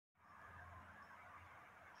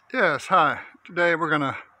Yes, hi. Today we're going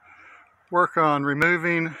to work on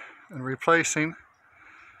removing and replacing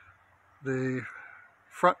the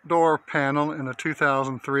front door panel in a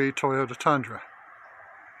 2003 Toyota Tundra.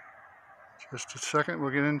 Just a second,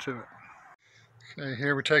 we'll get into it. Okay,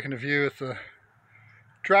 here we're taking a view at the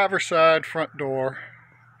driver's side front door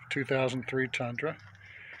 2003 Tundra. I'm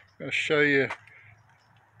going to show you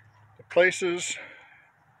the places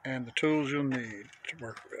and the tools you'll need to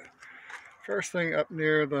work with. First thing, up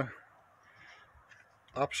near the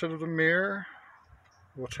opposite of the mirror,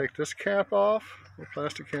 we'll take this cap off, the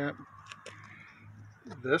plastic cap,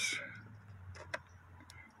 this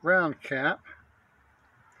round cap.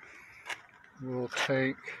 We'll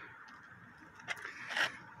take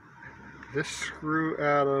this screw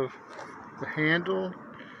out of the handle.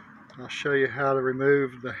 I'll show you how to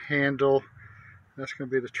remove the handle. That's going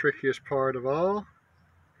to be the trickiest part of all.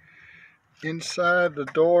 Inside the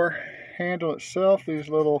door handle itself, these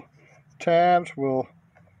little tabs, will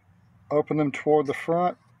open them toward the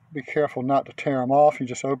front. Be careful not to tear them off, you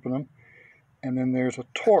just open them. And then there's a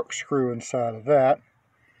torque screw inside of that.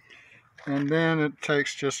 And then it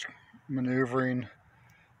takes just maneuvering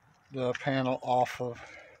the panel off of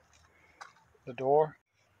the door.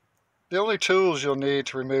 The only tools you'll need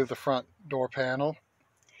to remove the front door panel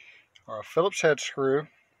are a Phillips head screw,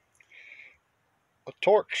 a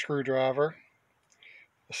torque screwdriver,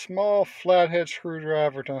 a small flathead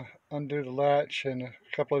screwdriver to undo the latch, and a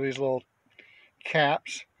couple of these little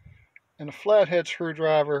caps. And a flathead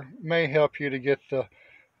screwdriver may help you to get the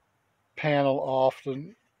panel off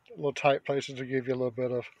the little tight places to give you a little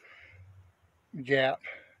bit of gap.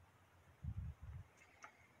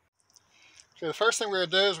 Okay, the first thing we're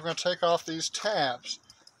going to do is we're going to take off these tabs.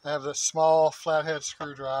 I have this small flathead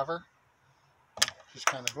screwdriver. Just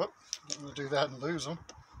kind of, whoop, I'm going to do that and lose them.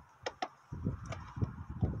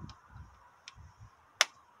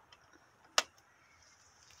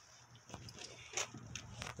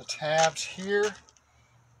 The tabs here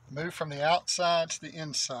move from the outside to the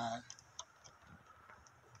inside.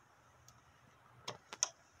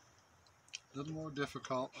 A little more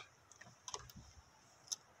difficult.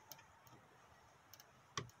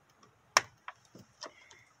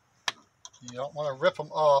 You don't want to rip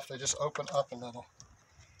them off, they just open up a little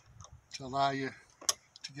to allow you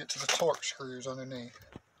to get to the torque screws underneath.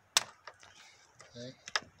 Okay.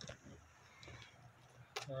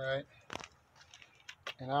 Alright.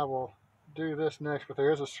 And I will do this next, but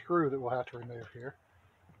there is a screw that we'll have to remove here.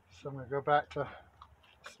 So I'm going to go back to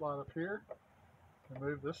the slot up here,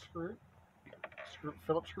 remove this screw,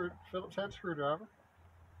 Phillips head screwdriver.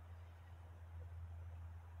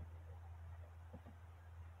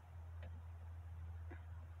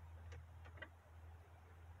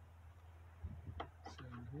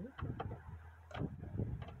 Here.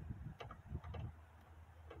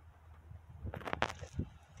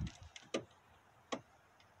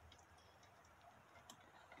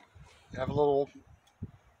 You have a little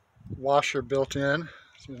washer built in,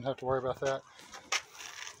 so you don't have to worry about that.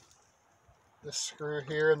 This screw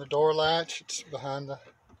here in the door latch, it's behind the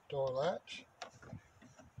door latch.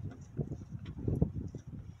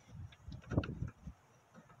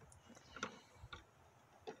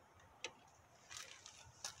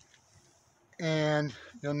 And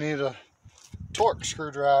you'll need a torque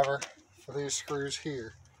screwdriver for these screws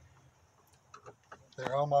here.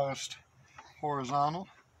 They're almost horizontal.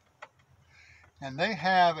 And they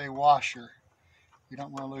have a washer. You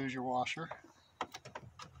don't want to lose your washer.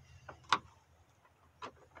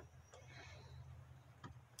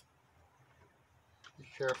 Be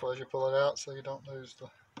careful as you pull it out so you don't lose the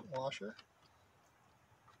washer.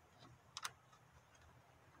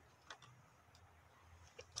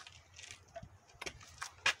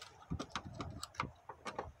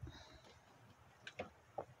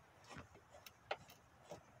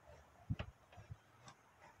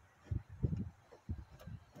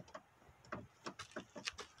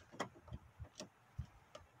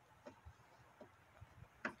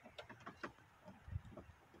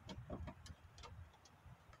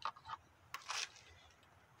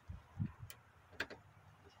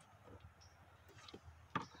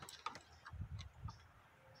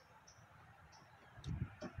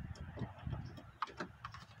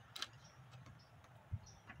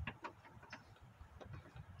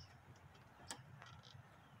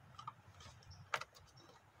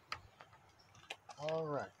 All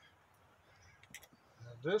right.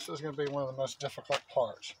 Now this is going to be one of the most difficult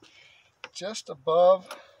parts. Just above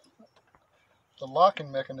the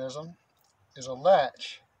locking mechanism is a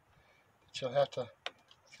latch that you'll have to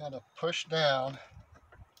kind of push down.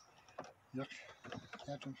 You'll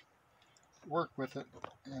have to work with it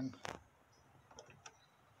and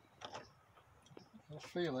You'll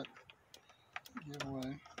feel it give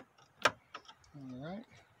way. All right.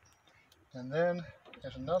 And then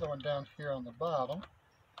there's another one down here on the bottom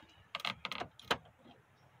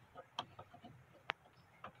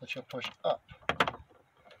that you'll push up.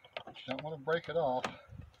 But you don't want to break it off.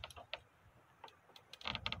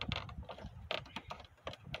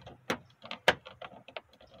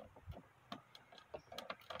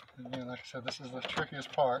 And then, like I said, this is the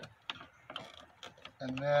trickiest part.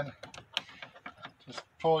 And then just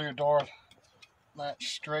pull your door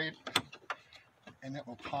latch straight and it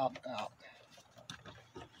will pop out.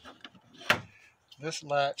 This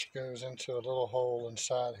latch goes into a little hole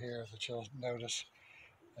inside here that you'll notice,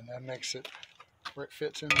 and that makes it where it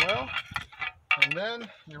fits in well. And then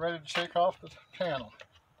you're ready to take off the panel.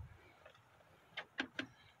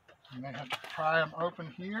 You may have to pry them open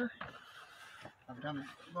here. I've done it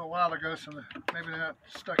a little while ago, so maybe they're not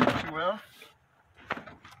stuck in too well.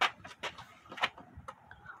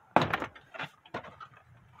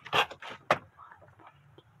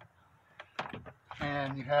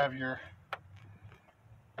 And you have your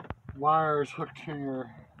wires hooked to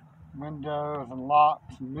your windows and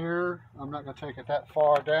locks and mirror. I'm not going to take it that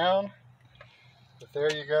far down, but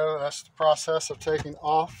there you go. That's the process of taking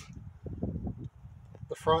off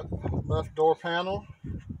the front left door panel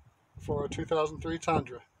for a 2003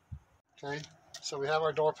 Tundra. Okay, so we have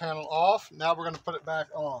our door panel off. Now we're going to put it back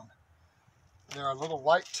on. There are little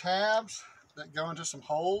white tabs that go into some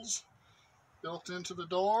holes built into the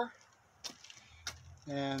door,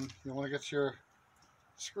 and you want to get your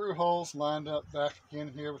screw holes lined up back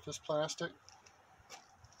again here with this plastic.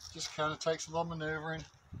 Just kind of takes a little maneuvering.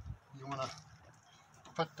 You want to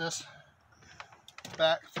put this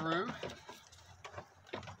back through.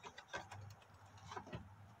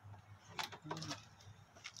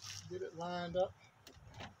 Get it lined up,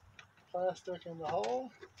 plastic in the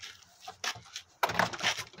hole.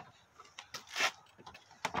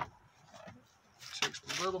 Takes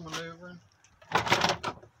a little maneuvering.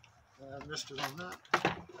 I missed it on that.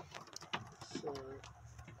 So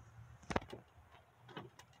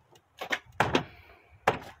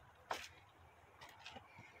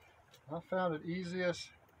I found it easiest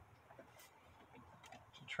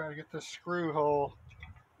to try to get this screw hole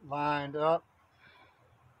lined up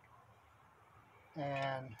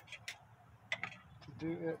and to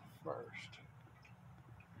do it first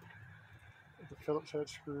with the Phillips head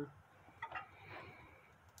screw.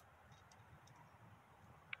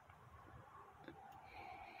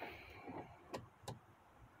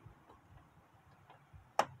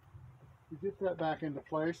 You get that back into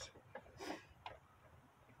place.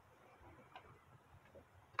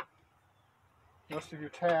 Most of your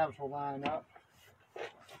tabs will line up.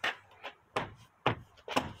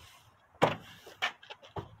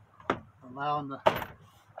 Allowing the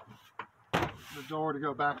door to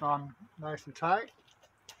go back on nice and tight.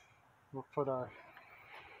 We'll put our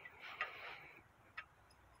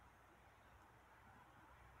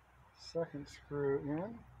second screw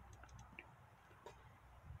in.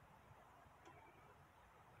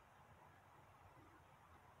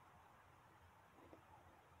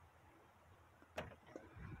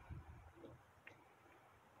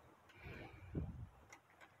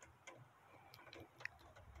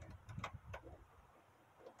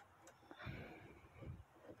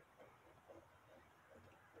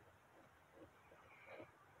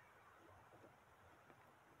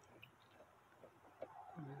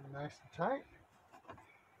 Nice and tight.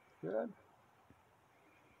 Good.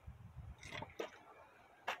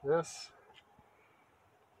 This,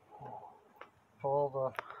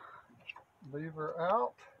 pull the lever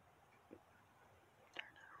out.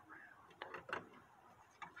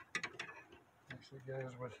 Actually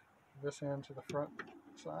goes with this end to the front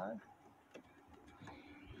side.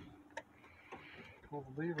 Pull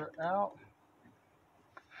the lever out.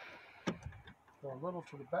 Go a little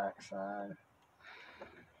to the back side.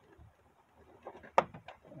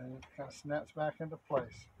 And it kind of snaps back into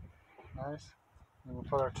place. Nice. And we'll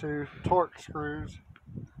put our two torque screws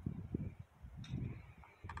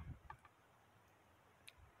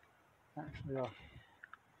actually we'll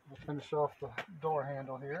finish off the door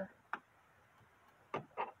handle here.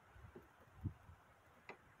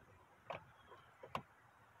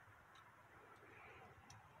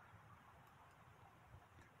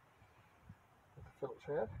 With the Phillips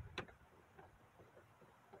head.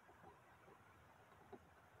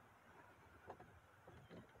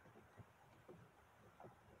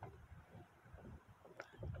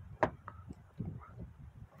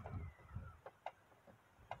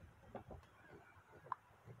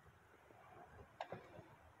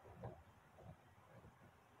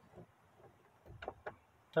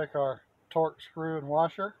 Take our torque screw and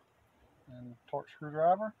washer and torque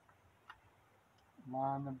screwdriver.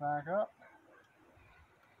 Line them back up.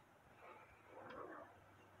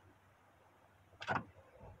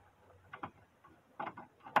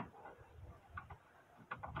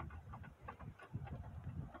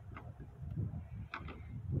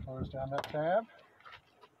 Close down that tab.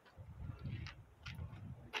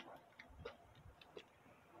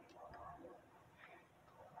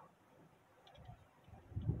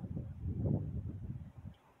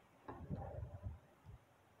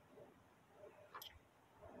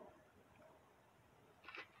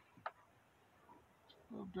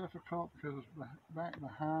 A little difficult because it's back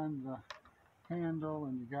behind the handle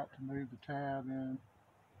and you got to move the tab in.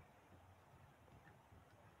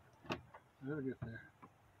 It'll get there.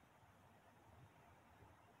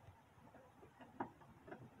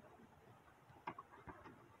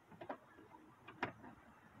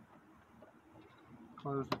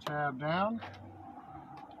 Close the tab down.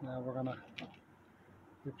 Now we're going to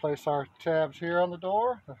replace our tabs here on the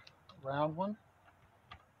door. The round one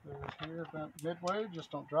goes here about midway, just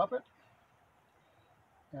don't drop it.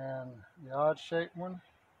 And the odd shaped one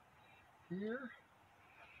here.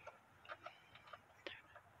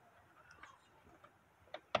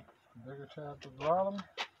 Bigger tab to the bottom.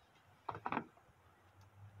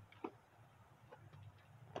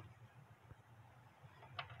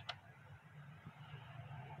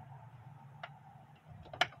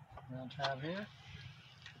 Round tab here.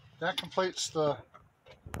 That completes the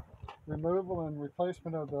removal and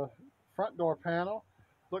replacement of the front door panel.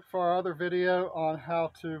 Look for our other video on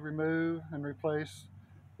how to remove and replace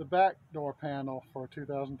the back door panel for a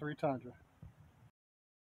 2003 Tundra.